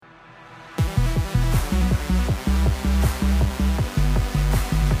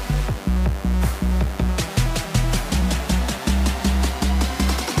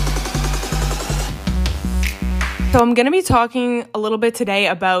So I'm going to be talking a little bit today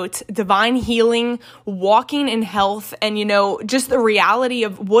about divine healing, walking in health, and, just the reality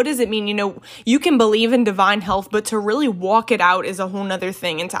of what does it mean? You can believe in divine health, but to really walk it out is a whole nother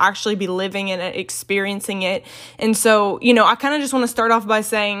thing, and to actually be living in it, experiencing it. And so, I kind of just want to start off by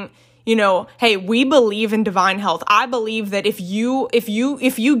saying, hey, we believe in divine health. I believe that if you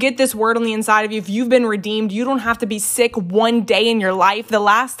get this word on the inside of you, if you've been redeemed, you don't have to be sick one day in your life. The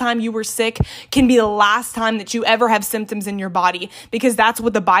last time you were sick can be the last time that you ever have symptoms in your body, because that's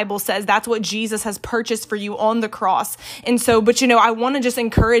what the Bible says. That's what Jesus has purchased for you on the cross. And so, but I want to just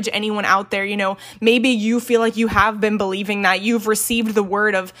encourage anyone out there, maybe you feel like you have been believing that you've received the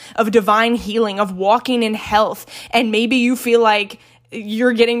word of divine healing, of walking in health. And maybe you feel like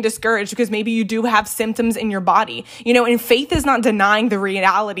you're getting discouraged because maybe you do have symptoms in your body, and faith is not denying the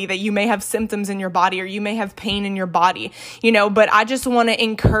reality that you may have symptoms in your body or you may have pain in your body, but I just want to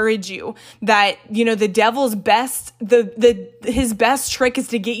encourage you that, the devil's best, his best trick is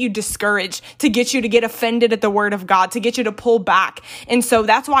to get you discouraged, to get you to get offended at the word of God, to get you to pull back. And so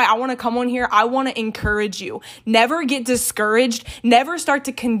that's why I want to come on here. I want to encourage you. Never get discouraged. Never start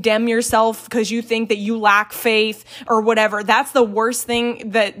to condemn yourself because you think that you lack faith or whatever. That's the worst thing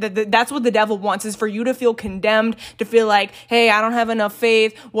that's what the devil wants, is for you to feel condemned, to feel like, hey, I don't have enough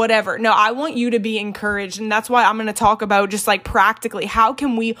faith, whatever. No, I want you to be encouraged. And that's why I'm going to talk about just like practically, how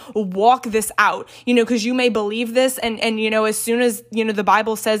can we walk this out? Because you may believe this and as soon as, the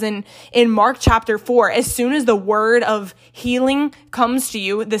Bible says in Mark chapter 4, as soon as the word of healing comes to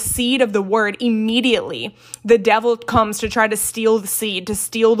you, the seed of the word, immediately the devil comes to try to steal the seed, to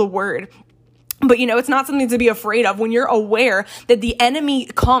steal the word. But, it's not something to be afraid of when you're aware that the enemy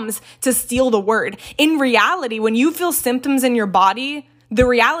comes to steal the word. In reality, when you feel symptoms in your body, the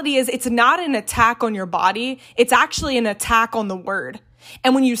reality is it's not an attack on your body. It's actually an attack on the word.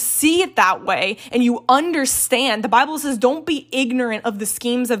 And when you see it that way and you understand, the Bible says, don't be ignorant of the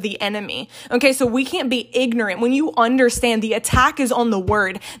schemes of the enemy. Okay, so we can't be ignorant. When you understand the attack is on the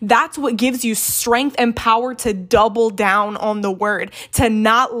word, that's what gives you strength and power to double down on the word, to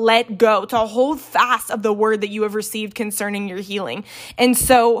not let go, to hold fast of the word that you have received concerning your healing. And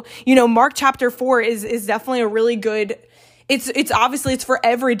so, Mark chapter 4 is definitely a really good. It's obviously it's for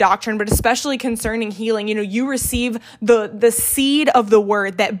every doctrine, but especially concerning healing. You receive the seed of the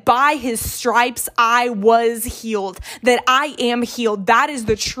word that by his stripes I was healed, that I am healed. That is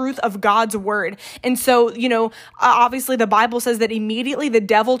the truth of God's word. And so, obviously the Bible says that immediately the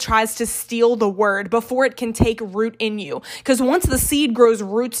devil tries to steal the word before it can take root in you. Because once the seed grows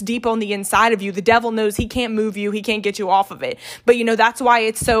roots deep on the inside of you, the devil knows he can't move you. He can't get you off of it. But that's why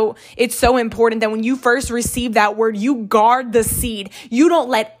it's so important that when you first receive that word, you guard the seed. You don't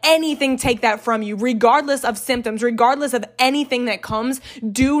let anything take that from you, regardless of symptoms, regardless of anything that comes.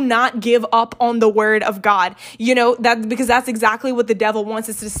 Do not give up on the word of God. Because that's exactly what the devil wants,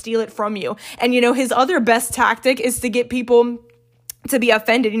 is to steal it from you. And his other best tactic is to get people to be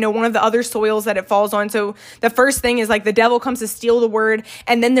offended, one of the other soils that it falls on. So the first thing is like the devil comes to steal the word,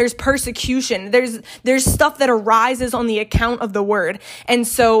 and then there's persecution. There's stuff that arises on the account of the word. And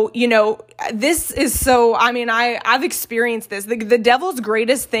so, this is so, I've experienced this. The devil's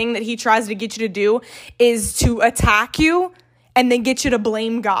greatest thing that he tries to get you to do is to attack you and then get you to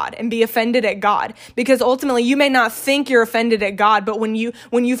blame God and be offended at God. Because ultimately you may not think you're offended at God, but when you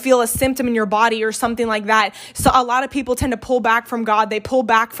feel a symptom in your body or something like that, so a lot of people tend to pull back from God. They pull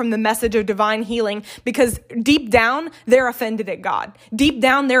back from the message of divine healing because deep down they're offended at God. Deep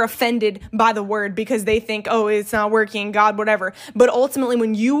down they're offended by the word because they think, oh, it's not working, God, whatever. But ultimately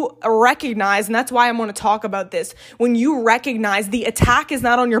when you recognize, and that's why I want to talk about this, when you recognize the attack is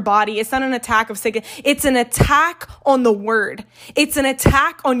not on your body, it's not an attack of sickness, it's an attack on the word. It's an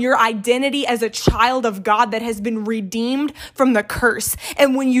attack on your identity as a child of God that has been redeemed from the curse.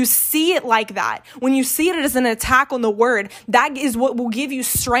 And when you see it like that, when you see it as an attack on the word, that is what will give you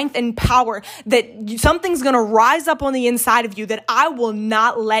strength and power, that something's going to rise up on the inside of you, that I will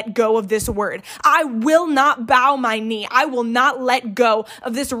not let go of this word. I will not bow my knee. I will not let go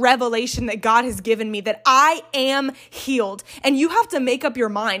of this revelation that God has given me, that I am healed. And you have to make up your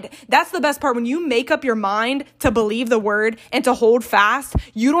mind. That's the best part. When you make up your mind to believe the word and to hold fast,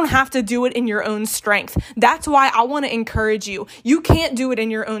 you don't have to do it in your own strength. That's why I want to encourage you. You can't do it in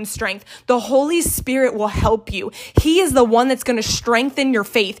your own strength. The Holy Spirit will help you. He is the one that's going to strengthen your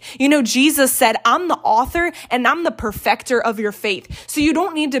faith. Jesus said, I'm the author and I'm the perfecter of your faith. So you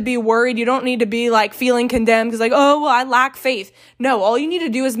don't need to be worried. You don't need to be like feeling condemned because I lack faith. No, all you need to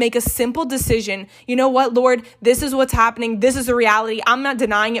do is make a simple decision. You know what, Lord, this is what's happening. This is a reality. I'm not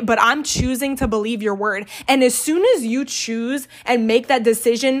denying it, but I'm choosing to believe your word. And as soon as you choose and make that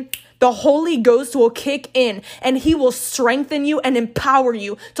decision, the Holy Ghost will kick in and he will strengthen you and empower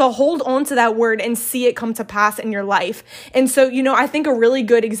you to hold on to that word and see it come to pass in your life. And so, I think a really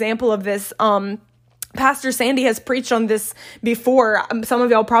good example of this, Pastor Sandy has preached on this before. Some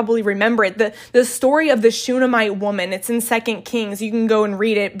of y'all probably remember it. The story of the Shunammite woman. It's in 2 Kings. You can go and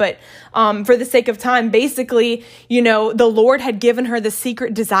read it. But for the sake of time, basically, the Lord had given her the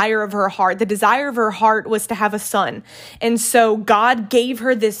secret desire of her heart. The desire of her heart was to have a son. And so God gave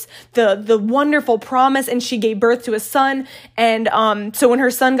her the wonderful promise, and she gave birth to a son. And so when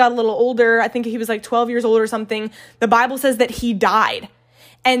her son got a little older, I think he was like 12 years old or something, the Bible says that he died.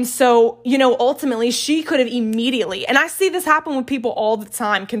 And so, ultimately she could have immediately, and I see this happen with people all the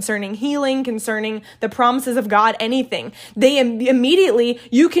time concerning healing, concerning the promises of God, anything. They immediately,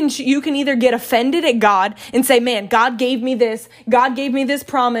 you can either get offended at God and say, man, God gave me this. God gave me this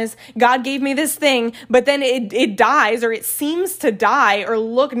promise. God gave me this thing. But then it dies, or it seems to die, or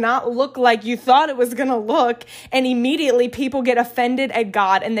not look like you thought it was going to look. And immediately people get offended at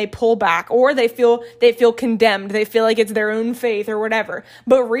God and they pull back, or they feel condemned. They feel like it's their own faith or whatever.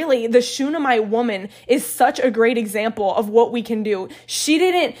 But really, the Shunammite woman is such a great example of what we can do. She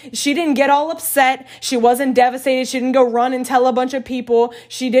didn't get all upset. She wasn't devastated. She didn't go run and tell a bunch of people.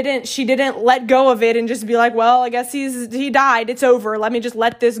 She didn't let go of it and just be like, well, I guess he died. It's over. Let me just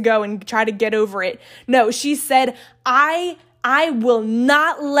let this go and try to get over it. No, she said, I will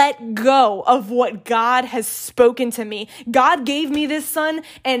not let go of what God has spoken to me. God gave me this son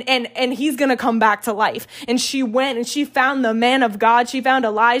and he's going to come back to life. And she went and she found the man of God. She found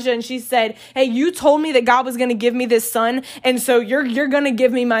Elijah and she said, hey, you told me that God was going to give me this son. And so you're going to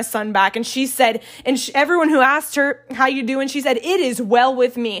give me my son back. And she said, everyone who asked her, how you doing? She said, it is well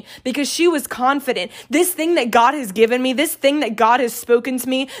with me, because she was confident. This thing that God has given me, this thing that God has spoken to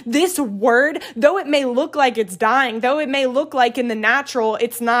me, this word, though it may look like it's dying, though it may look like in the natural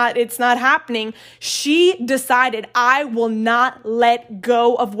it's not happening, she decided, I will not let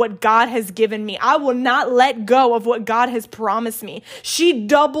go of what God has given me. I will not let go of what God has promised me. She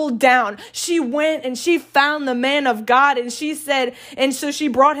doubled down. She went and she found the man of God, and she said, and so she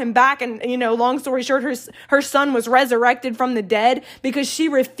brought him back, and long story short, her son was resurrected from the dead because she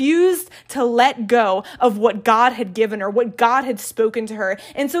refused to let go of what God had given her, what God had spoken to her.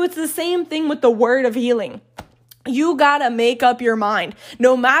 And so it's the same thing with the word of healing. You gotta make up your mind.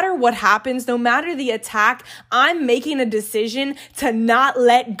 No matter what happens, no matter the attack, I'm making a decision to not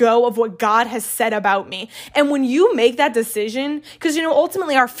let go of what God has said about me. And when you make that decision, because,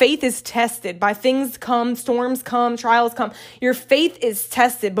 ultimately our faith is tested by things come, storms come, trials come. Your faith is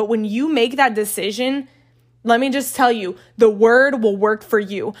tested. But when you make that decision, let me just tell you, the word will work for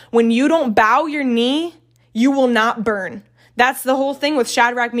you. When you don't bow your knee, you will not burn. That's the whole thing with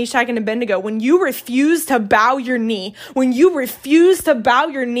Shadrach, Meshach, and Abednego. When you refuse to bow your knee, when you refuse to bow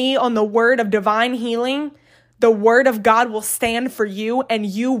your knee on the word of divine healing, the word of God will stand for you and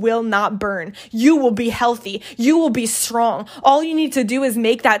you will not burn. You will be healthy. You will be strong. All you need to do is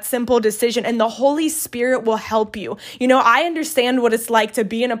make that simple decision, and the Holy Spirit will help you. I understand what it's like to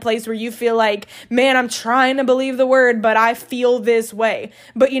be in a place where you feel like, man, I'm trying to believe the word, but I feel this way.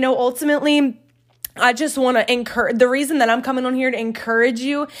 But, ultimately, I just want to encourage. The reason that I'm coming on here to encourage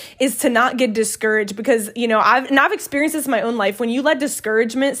you is to not get discouraged, because, I've experienced this in my own life. When you let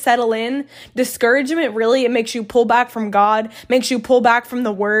discouragement settle in, discouragement really, it makes you pull back from God, makes you pull back from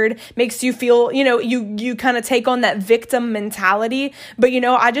the word, makes you feel, you kind of take on that victim mentality. But,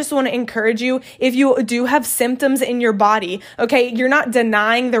 I just want to encourage you, if you do have symptoms in your body, okay, you're not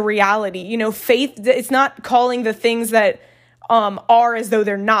denying the reality. Faith, it's not calling the things that are as though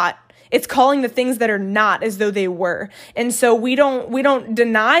they're not. It's calling the things that are not as though they were. And so we don't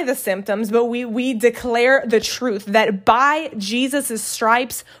deny the symptoms, but we declare the truth that by Jesus'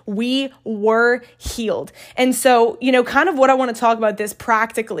 stripes, we were healed. And so, kind of what I want to talk about this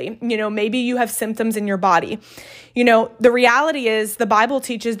practically, maybe you have symptoms in your body. The reality is the Bible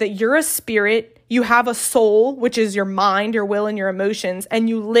teaches that you're a spirit, you have a soul, which is your mind, your will, and your emotions, and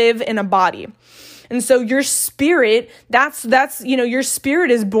you live in a body. And so your spirit, that's your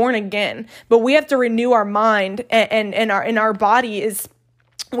spirit is born again, but we have to renew our mind, and our body is,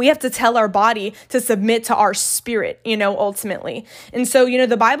 we have to tell our body to submit to our spirit, ultimately. And so,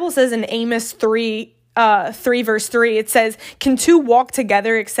 the Bible says in Amos 3 verse 3, it says, can two walk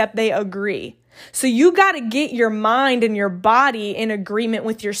together except they agree? So you got to get your mind and your body in agreement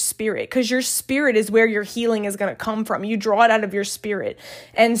with your spirit, because your spirit is where your healing is going to come from. You draw it out of your spirit.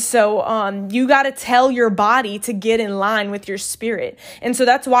 And so you got to tell your body to get in line with your spirit. And so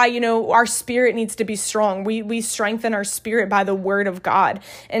that's why, our spirit needs to be strong. We strengthen our spirit by the word of God.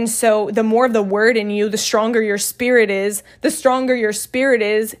 And so the more of the word in you, the stronger your spirit is. The stronger your spirit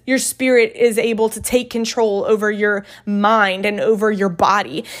is able to take control over your mind and over your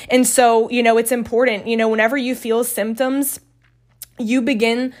body. And so, it's important, whenever you feel symptoms, you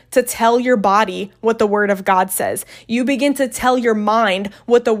begin to tell your body what the word of God says. You begin to tell your mind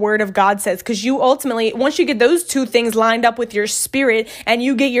what the word of God says, because you ultimately, once you get those two things lined up with your spirit and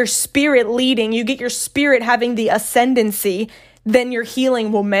you get your spirit leading, you get your spirit having the ascendancy, then your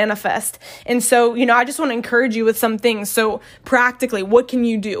healing will manifest. And so, I just want to encourage you with some things. So practically, what can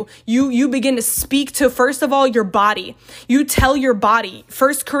you do? You begin to speak to, first of all, your body. You tell your body.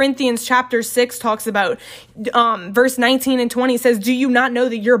 1 Corinthians chapter 6 talks about, verse 19 and 20 says, do you not know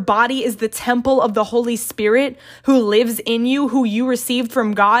that your body is the temple of the Holy Spirit who lives in you, who you received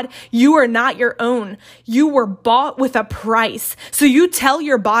from God? You are not your own. You were bought with a price. So you tell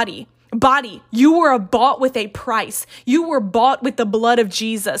your body, you were bought with a price. You were bought with the blood of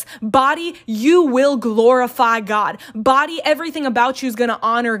Jesus. Body, you will glorify God. Body, everything about you is going to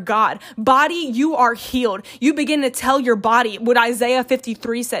honor God. Body, you are healed. You begin to tell your body what Isaiah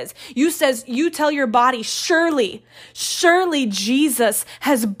 53 says. You tell your body, surely Jesus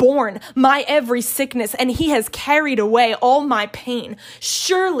has borne my every sickness and he has carried away all my pain.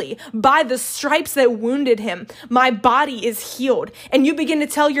 Surely by the stripes that wounded him, my body is healed. And you begin to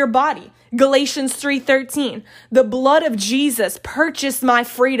tell your body, Galatians 3:13, the blood of Jesus purchased my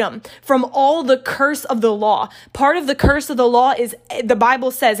freedom from all the curse of the law. Part of the curse of the law is, the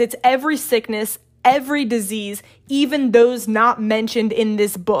Bible says, it's every sickness, every disease, even those not mentioned in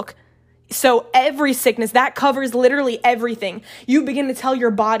this book. So every sickness, that covers literally everything. You begin to tell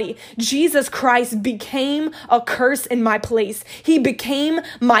your body, Jesus Christ became a curse in my place. He became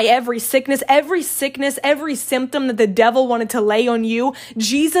my every sickness, every symptom that the devil wanted to lay on you.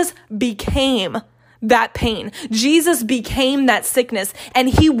 Jesus became that pain. Jesus became that sickness, and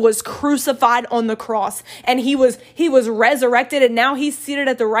he was crucified on the cross, and he was resurrected, and now he's seated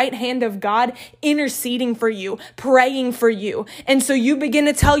at the right hand of God, interceding for you, praying for you. And so you begin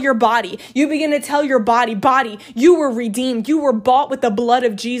to tell your body, body, you were redeemed. You were bought with the blood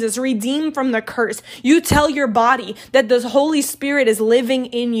of Jesus, redeemed from the curse. You tell your body that the Holy Spirit is living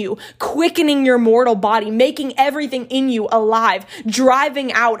in you, quickening your mortal body, making everything in you alive,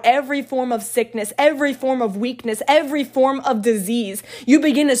 driving out every form of sickness, every form of weakness, every form of disease. You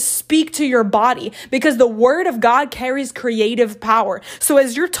begin to speak to your body, because the word of God carries creative power. So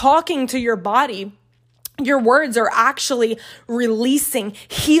as you're talking to your body, your words are actually releasing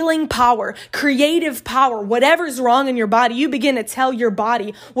healing power, creative power, whatever's wrong in your body. You begin to tell your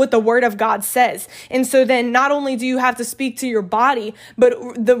body what the word of God says. And so then not only do you have to speak to your body, but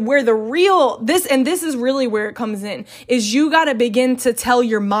this is really where it comes in, is you got to begin to tell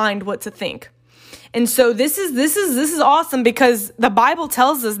your mind what to think. And so this is awesome, because the Bible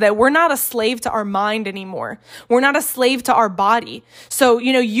tells us that we're not a slave to our mind anymore. We're not a slave to our body. So,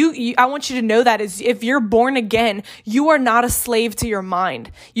 I want you to know that if you're born again, you are not a slave to your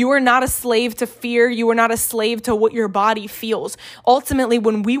mind. You are not a slave to fear. You are not a slave to what your body feels. Ultimately,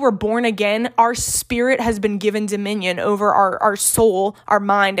 when we were born again, our spirit has been given dominion over our soul, our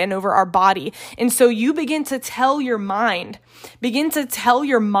mind, and over our body. And so you begin to tell your mind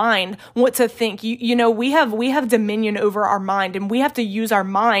what to think. We have dominion over our mind, and we have to use our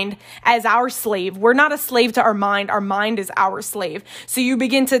mind as our slave. We're not a slave to our mind. Our mind is our slave. So you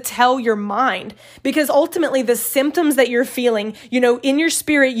begin to tell your mind, because ultimately the symptoms that you're feeling, in your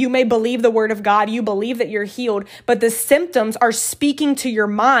spirit, you may believe the word of God. You believe that you're healed, but the symptoms are speaking to your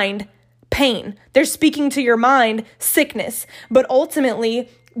mind pain. They're speaking to your mind sickness. But ultimately,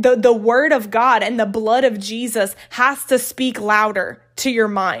 the word of God and the blood of Jesus has to speak louder to your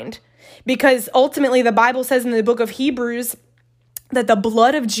mind. Because ultimately the Bible says in the book of Hebrews that the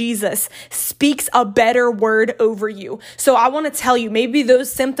blood of Jesus speaks a better word over you. So I want to tell you, maybe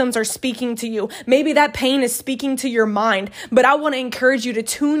those symptoms are speaking to you. Maybe that pain is speaking to your mind, but I want to encourage you to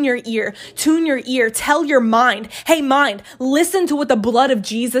tune your ear, tell your mind, hey mind, listen to what the blood of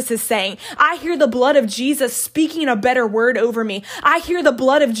Jesus is saying. I hear the blood of Jesus speaking a better word over me. I hear the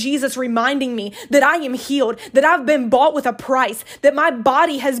blood of Jesus reminding me that I am healed, that I've been bought with a price, that my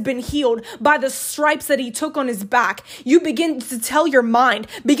body has been healed by the stripes that he took on his back. You begin to tell tell your mind,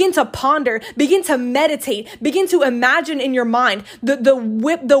 begin to ponder, begin to meditate, begin to imagine in your mind the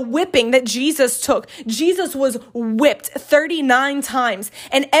whipping that Jesus took. Jesus was whipped 39 times,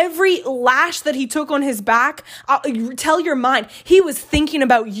 and every lash that he took on his back, tell your mind, he was thinking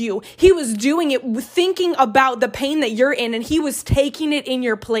about you. He was doing it, thinking about the pain that you're in, and he was taking it in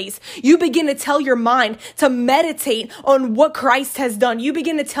your place. You begin to tell your mind to meditate on what Christ has done. You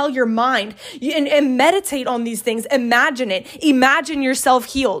begin to tell your mind and meditate on these things. Imagine it. Imagine yourself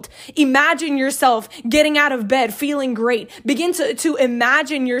healed. Imagine yourself getting out of bed, feeling great. Begin to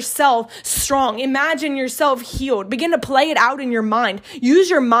imagine yourself strong. Imagine yourself healed. Begin to play it out in your mind. Use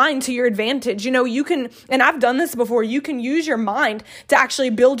your mind to your advantage. You can, and I've done this before, you can use your mind to actually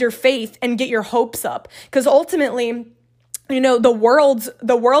build your faith and get your hopes up. Because ultimately, the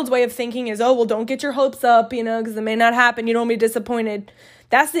world's way of thinking is, oh, well, don't get your hopes up, because it may not happen. You don't be disappointed.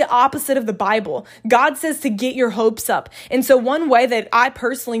 That's the opposite of the Bible. God says to get your hopes up. And so one way that I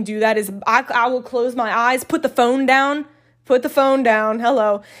personally do that is I will close my eyes, put the phone down.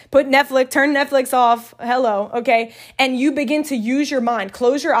 Hello. Turn Netflix off. Hello. Okay. And you begin to use your mind.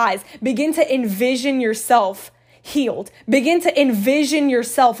 Close your eyes. Begin to envision yourself healed. Begin to envision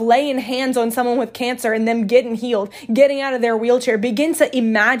yourself laying hands on someone with cancer and them getting healed, getting out of their wheelchair. Begin to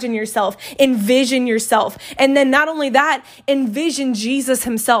imagine yourself, envision yourself. And then not only that, envision Jesus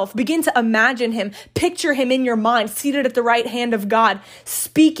himself. Begin to imagine him, picture him in your mind, seated at the right hand of God,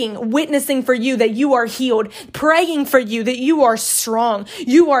 speaking, witnessing for you that you are healed, praying for you that you are strong.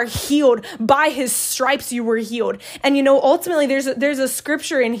 You are healed. By his stripes you were healed. And ultimately there's a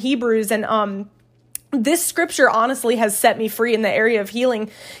scripture in Hebrews, and this scripture honestly has set me free in the area of healing.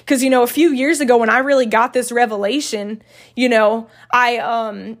 Because, a few years ago when I really got this revelation,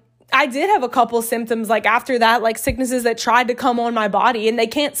 I did have a couple symptoms like after that, like sicknesses that tried to come on my body and they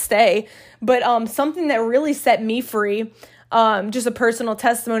can't stay. But something that really set me free, just a personal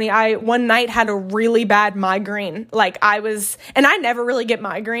testimony. I one night had a really bad migraine. And I never really get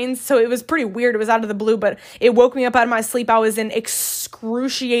migraines, so it was pretty weird. It was out of the blue, but it woke me up out of my sleep. I was in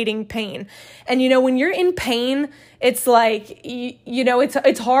excruciating pain. And when you're in pain, it's like,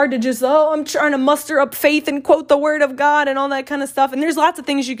 it's hard to just, I'm trying to muster up faith and quote the word of God and all that kind of stuff. And there's lots of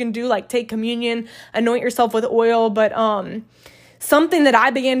things you can do, like take communion, anoint yourself with oil. But something that I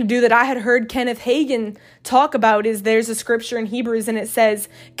began to do that I had heard Kenneth Hagin talk about is there's a scripture in Hebrews and it says,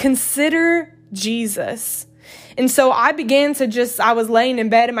 consider Jesus. And so I began to I was laying in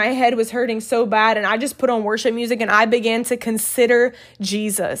bed and my head was hurting so bad. And I just put on worship music and I began to consider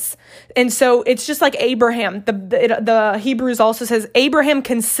Jesus. And so it's just like Abraham. The Hebrews also says, Abraham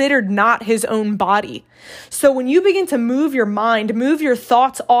considered not his own body. So when you begin to move your mind, move your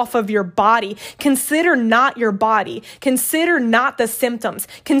thoughts off of your body, consider not your body, consider not the symptoms,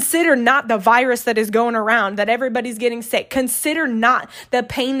 consider not the virus that is going around, that everybody's getting sick, consider not the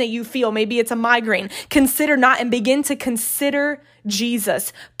pain that you feel. Maybe it's a migraine. Consider not, and begin to consider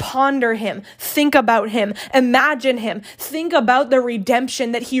Jesus, ponder him, think about him, imagine him, think about the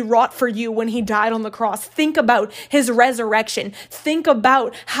redemption that he wrought for you when he died on the cross. Think about his resurrection. Think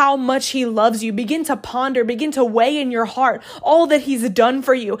about how much he loves you. Begin to ponder, begin to weigh in your heart all that he's done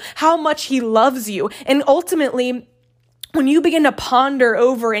for you, how much he loves you. And ultimately, when you begin to ponder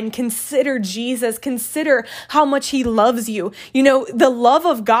over and consider Jesus, consider how much he loves you. The love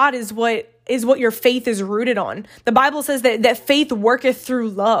of God is what your faith is rooted on. The Bible says that faith worketh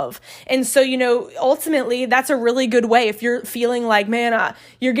through love. And so, ultimately that's a really good way. If you're feeling like, man,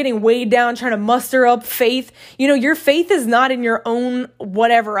 you're getting weighed down, trying to muster up faith, your faith is not in your own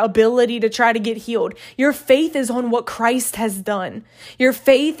ability to try to get healed. Your faith is on what Christ has done. Your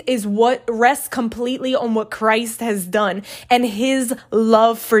faith is what rests completely on what Christ has done and his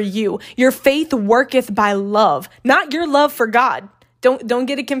love for you. Your faith worketh by love, not your love for God. Don't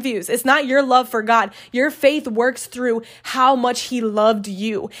get it confused. It's not your love for God. Your faith works through how much he loved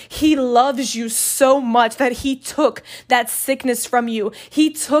you. He loves you so much that he took that sickness from you. He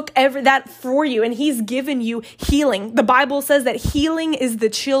took that for you and he's given you healing. The Bible says that healing is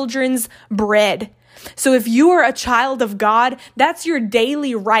the children's bread. So if you are a child of God, that's your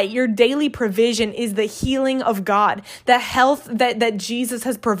daily right. Your daily provision is the healing of God, the health that Jesus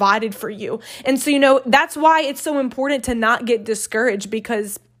has provided for you. And so, that's why it's so important to not get discouraged,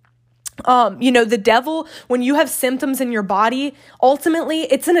 because the devil, when you have symptoms in your body, ultimately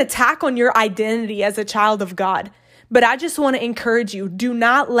it's an attack on your identity as a child of God. But I just want to encourage you, do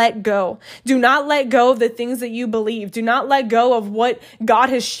not let go. Do not let go of the things that you believe. Do not let go of what God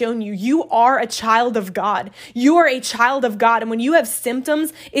has shown you. You are a child of God. You are a child of God. And when you have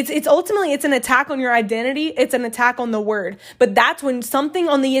symptoms, it's ultimately an attack on your identity. It's an attack on the word. But that's when something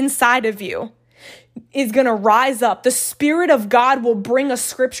on the inside of you, is going to rise up. The Spirit of God will bring a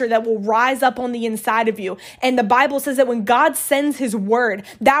scripture that will rise up on the inside of you. And the Bible says that when God sends his word,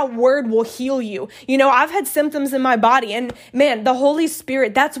 that word will heal you. You know, I've had symptoms in my body, and man, the Holy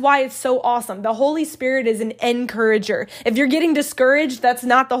Spirit, that's why it's so awesome. The Holy Spirit is an encourager. If you're getting discouraged, that's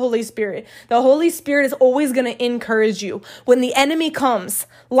not the Holy Spirit. The Holy Spirit is always going to encourage you. When the enemy comes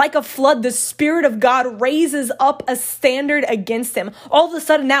like a flood, the Spirit of God raises up a standard against him. All of a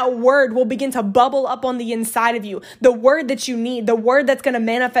sudden, that word will begin to bubble up on the inside of you. The word that you need, the word that's going to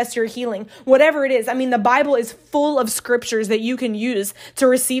manifest your healing, whatever it is. I mean, the Bible is full of scriptures that you can use to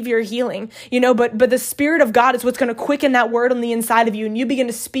receive your healing, you know, but the Spirit of God is what's going to quicken that word on the inside of you, and you begin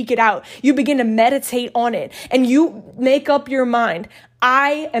to speak it out. You begin to meditate on it, and you make up your mind.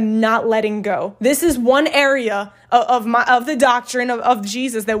 I am not letting go. This is one area of the doctrine of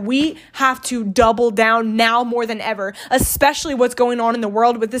Jesus that we have to double down now more than ever, especially what's going on in the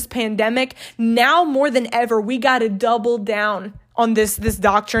world with this pandemic. Now more than ever, we got to double down on this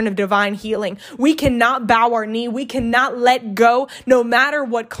doctrine of divine healing. We cannot bow our knee. We cannot let go. No matter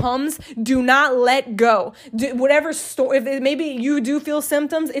what comes, do not let go. Whatever storm, if maybe you do feel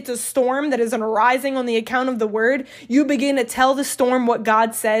symptoms, it's a storm that is arising on the account of the word. You begin to tell the storm what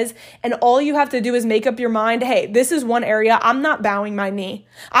God says, and all you have to do is make up your mind, hey, this is one area. I'm not bowing my knee.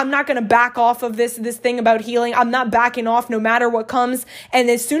 I'm not going to back off of this thing about healing. I'm not backing off no matter what comes. And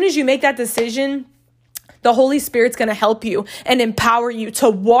as soon as you make that decision, the Holy Spirit's going to help you and empower you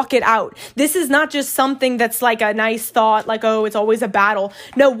to walk it out. This is not just something that's like a nice thought, like, oh, it's always a battle.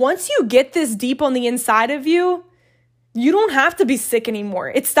 No, once you get this deep on the inside of you, you don't have to be sick anymore.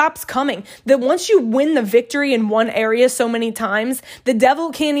 It stops coming. That once you win the victory in one area so many times, the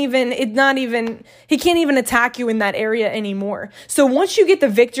devil he can't even attack you in that area anymore. So once you get the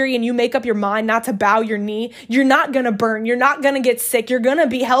victory and you make up your mind not to bow your knee, you're not going to burn. You're not going to get sick. You're going to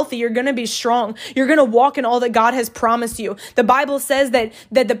be healthy. You're going to be strong. You're going to walk in all that God has promised you. The Bible says that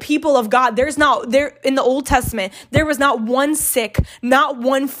the people of God, in the Old Testament, there was not one sick, not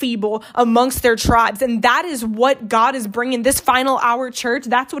one feeble amongst their tribes. And that is what God is bringing this final hour church.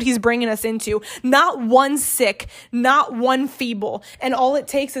 That's what he's bringing us into. Not one sick, not one feeble. And all it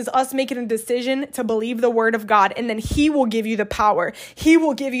takes is us making a decision to believe the word of God. And then he will give you the power. He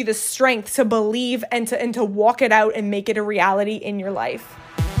will give you the strength to believe and to walk it out and make it a reality in your life.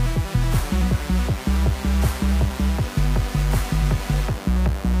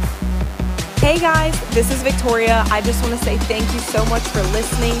 Hey guys, this is Victoria. I just want to say thank you so much for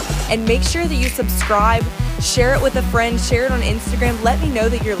listening, and make sure that you subscribe, share it with a friend, share it on Instagram. Let me know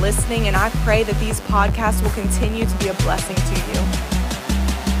that you're listening, and I pray that these podcasts will continue to be a blessing to you.